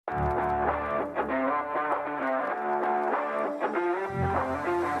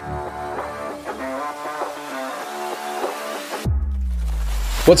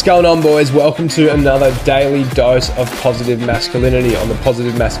What's going on, boys? Welcome to another daily dose of positive masculinity on the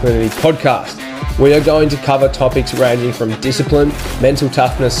Positive Masculinity Podcast. We are going to cover topics ranging from discipline, mental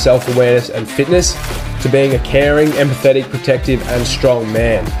toughness, self-awareness, and fitness to being a caring, empathetic, protective, and strong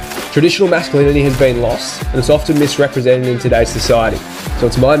man. Traditional masculinity has been lost and it's often misrepresented in today's society. So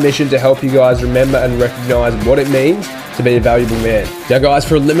it's my mission to help you guys remember and recognize what it means to be a valuable man. Now guys,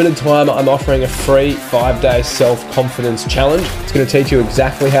 for a limited time, I'm offering a free 5-day self-confidence challenge. It's going to teach you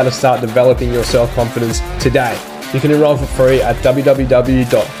exactly how to start developing your self-confidence today. You can enroll for free at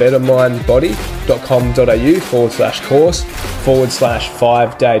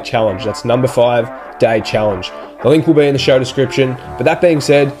www.bettermindbody.com.au/course/5-day challenge. That's number 5-day challenge. The link will be in the show description. But that being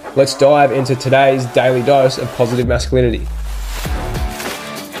said, let's dive into today's daily dose of positive masculinity.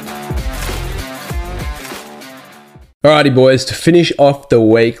 Alrighty boys, to finish off the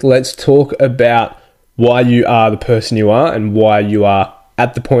week, let's talk about why you are the person you are and why you are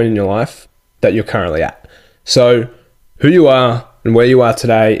at the point in your life that you're currently at. So who you are and where you are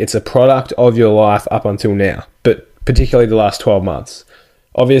today, it's a product of your life up until now, but particularly the last 12 months.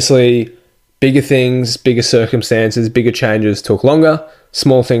 Obviously, bigger things, bigger circumstances, bigger changes took longer,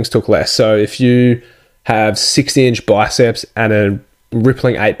 small things took less. So if you have 60-inch biceps and a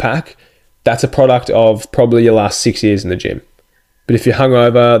rippling 8-pack, that's a product of probably your last 6 years in the gym. But if you're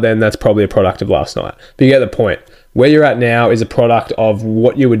hungover, then that's probably a product of last night. But you get the point. Where you're at now is a product of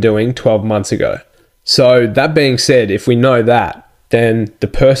what you were doing 12 months ago. So that being said, if we know that, then the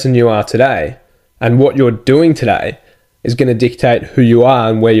person you are today and what you're doing today is going to dictate who you are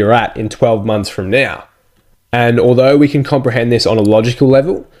and where you're at in 12 months from now. And although we can comprehend this on a logical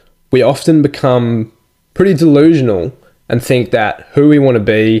level, we often become pretty delusional and think that who we want to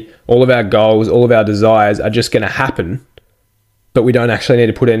be, all of our goals, all of our desires are just going to happen, but we don't actually need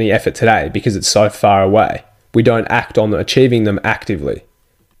to put any effort today because it's so far away. We don't act on achieving them actively.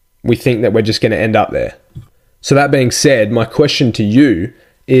 We think that we're just going to end up there. So that being said, my question to you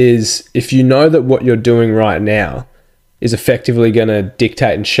is, if you know that what you're doing right now is effectively going to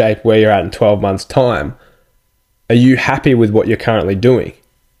dictate and shape where you're at in 12 months' time, are you happy with what you're currently doing?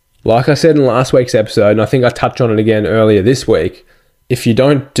 Like I said in last week's episode, and I think I touched on it again earlier this week, if you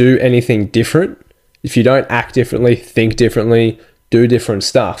don't do anything different, if you don't act differently, think differently, do different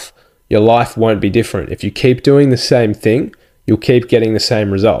stuff, your life won't be different. If you keep doing the same thing, you'll keep getting the same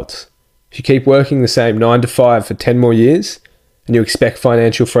results. If you keep working the same 9 to 5 for 10 more years and you expect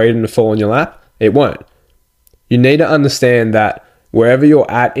financial freedom to fall in your lap, it won't. You need to understand that wherever you're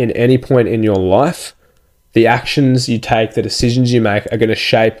at in any point in your life, the actions you take, the decisions you make are going to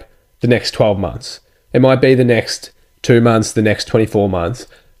shape the next 12 months. It might be the next 2 months, the next 24 months.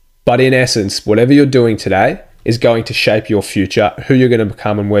 But in essence, whatever you're doing today is going to shape your future, who you're going to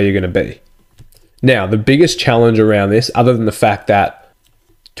become and where you're going to be. Now, the biggest challenge around this, other than the fact that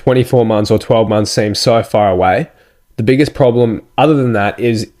 24 months or 12 months seems so far away, the biggest problem other than that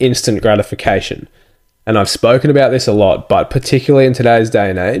is instant gratification. And I've spoken about this a lot, but particularly in today's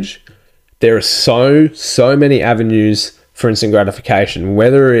day and age, there are so many avenues for instant gratification,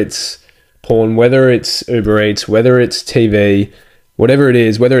 whether it's porn, whether it's Uber Eats, whether it's TV, whatever it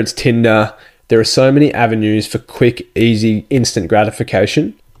is, whether it's Tinder, there are so many avenues for quick, easy, instant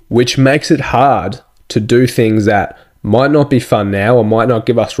gratification, which makes it hard to do things that might not be fun now or might not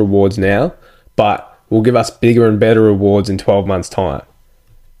give us rewards now, but will give us bigger and better rewards in 12 months' time.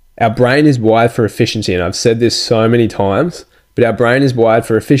 Our brain is wired for efficiency, and I've said this so many times, but our brain is wired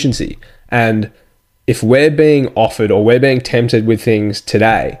for efficiency. And if we're being offered or we're being tempted with things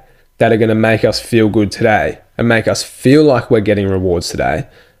today that are going to make us feel good today and make us feel like we're getting rewards today,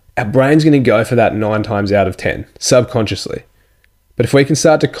 our brain's going to go for that 9 times out of 10, subconsciously. But if we can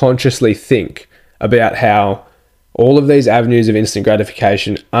start to consciously think about how all of these avenues of instant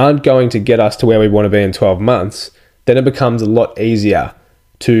gratification aren't going to get us to where we want to be in 12 months, then it becomes a lot easier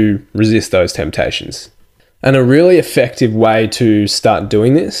to resist those temptations. And a really effective way to start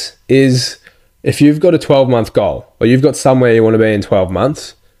doing this is if you've got a 12-month goal or you've got somewhere you want to be in 12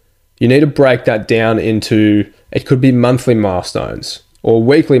 months, you need to break that down into, it could be monthly milestones or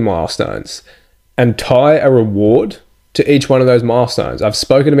weekly milestones, and tie a reward to each one of those milestones. I've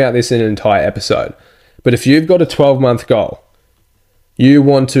spoken about this in an entire episode, but if you've got a 12-month goal, you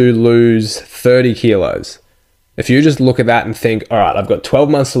want to lose 30 kilos. If you just look at that and think, all right, I've got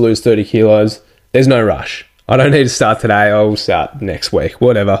 12 months to lose 30 kilos, there's no rush. I don't need to start today. I'll start next week,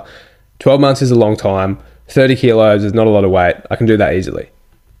 whatever. 12 months is a long time. 30 kilos is not a lot of weight. I can do that easily.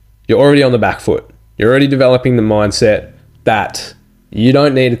 You're already on the back foot. You're already developing the mindset that you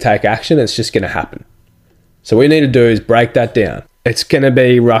don't need to take action. It's just going to happen. So what you need to do is break that down. It's going to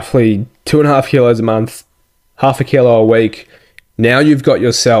be roughly 2.5 kilos a month, half a kilo a week, Now you've got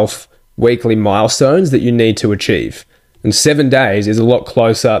yourself weekly milestones that you need to achieve. And 7 days is a lot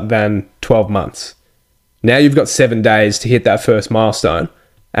closer than 12 months. Now you've got 7 days to hit that first milestone.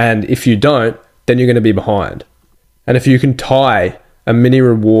 And if you don't, then you're going to be behind. And if you can tie a mini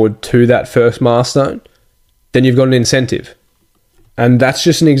reward to that first milestone, then you've got an incentive. And that's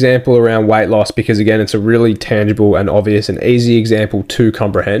just an example around weight loss because, again, it's a really tangible and obvious and easy example to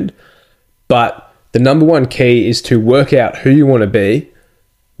comprehend. But the number one key is to work out who you want to be,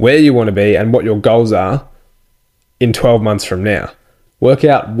 where you want to be, and what your goals are in 12 months from now. Work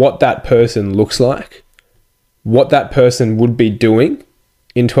out what that person looks like, what that person would be doing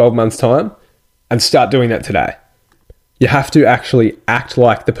in 12 months' time, and start doing that today. You have to actually act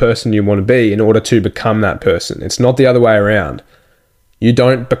like the person you want to be in order to become that person. It's not the other way around. You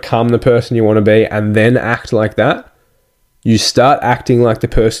don't become the person you want to be and then act like that. You start acting like the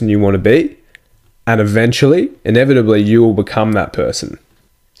person you want to be, and eventually, inevitably, you will become that person.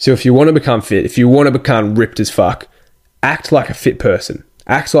 So if you want to become fit, if you want to become ripped as fuck, act like a fit person.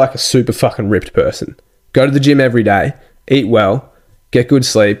 Act like a super fucking ripped person. Go to the gym every day, eat well, get good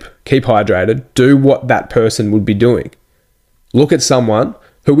sleep, keep hydrated, do what that person would be doing. Look at someone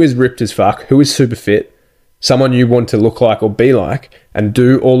who is ripped as fuck, who is super fit, someone you want to look like or be like, and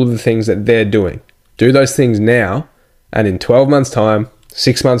do all of the things that they're doing. Do those things now, and in 12 months' time,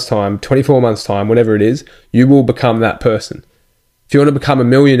 6 months' time, 24 months' time, whatever it is, you will become that person. If you want to become a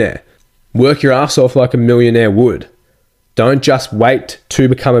millionaire, work your ass off like a millionaire would. Don't just wait to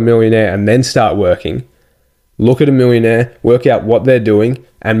become a millionaire and then start working. Look at a millionaire, work out what they're doing,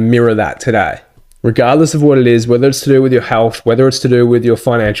 and mirror that today. Regardless of what it is, whether it's to do with your health, whether it's to do with your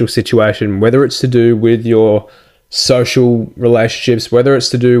financial situation, whether it's to do with your social relationships, whether it's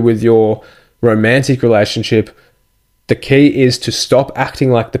to do with your romantic relationship, the key is to stop acting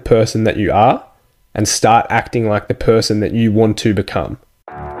like the person that you are and start acting like the person that you want to become.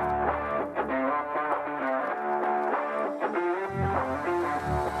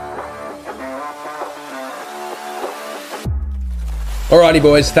 Alrighty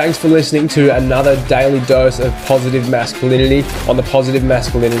boys, thanks for listening to another daily dose of positive masculinity on the Positive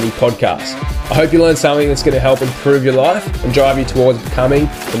Masculinity Podcast. I hope you learned something that's going to help improve your life and drive you towards becoming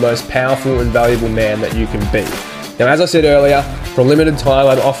the most powerful and valuable man that you can be. Now, as I said earlier, for a limited time,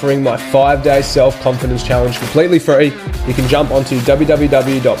 I'm offering my 5-day self-confidence challenge completely free. You can jump onto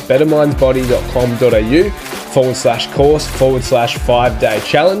www.bettermindsbody.com.au/course/5-day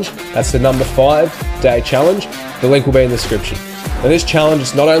challenge. That's the number 5-day challenge. The link will be in the description. Now, this challenge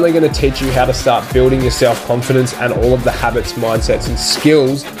is not only going to teach you how to start building your self-confidence and all of the habits, mindsets, and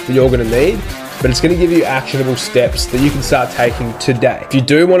skills that you're going to need, but it's going to give you actionable steps that you can start taking today. If you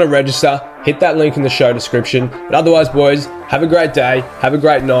do want to register, hit that link in the show description. But otherwise, boys, have a great day, have a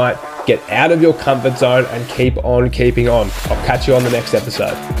great night, get out of your comfort zone, and keep on keeping on. I'll catch you on the next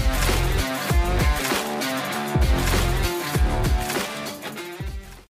episode.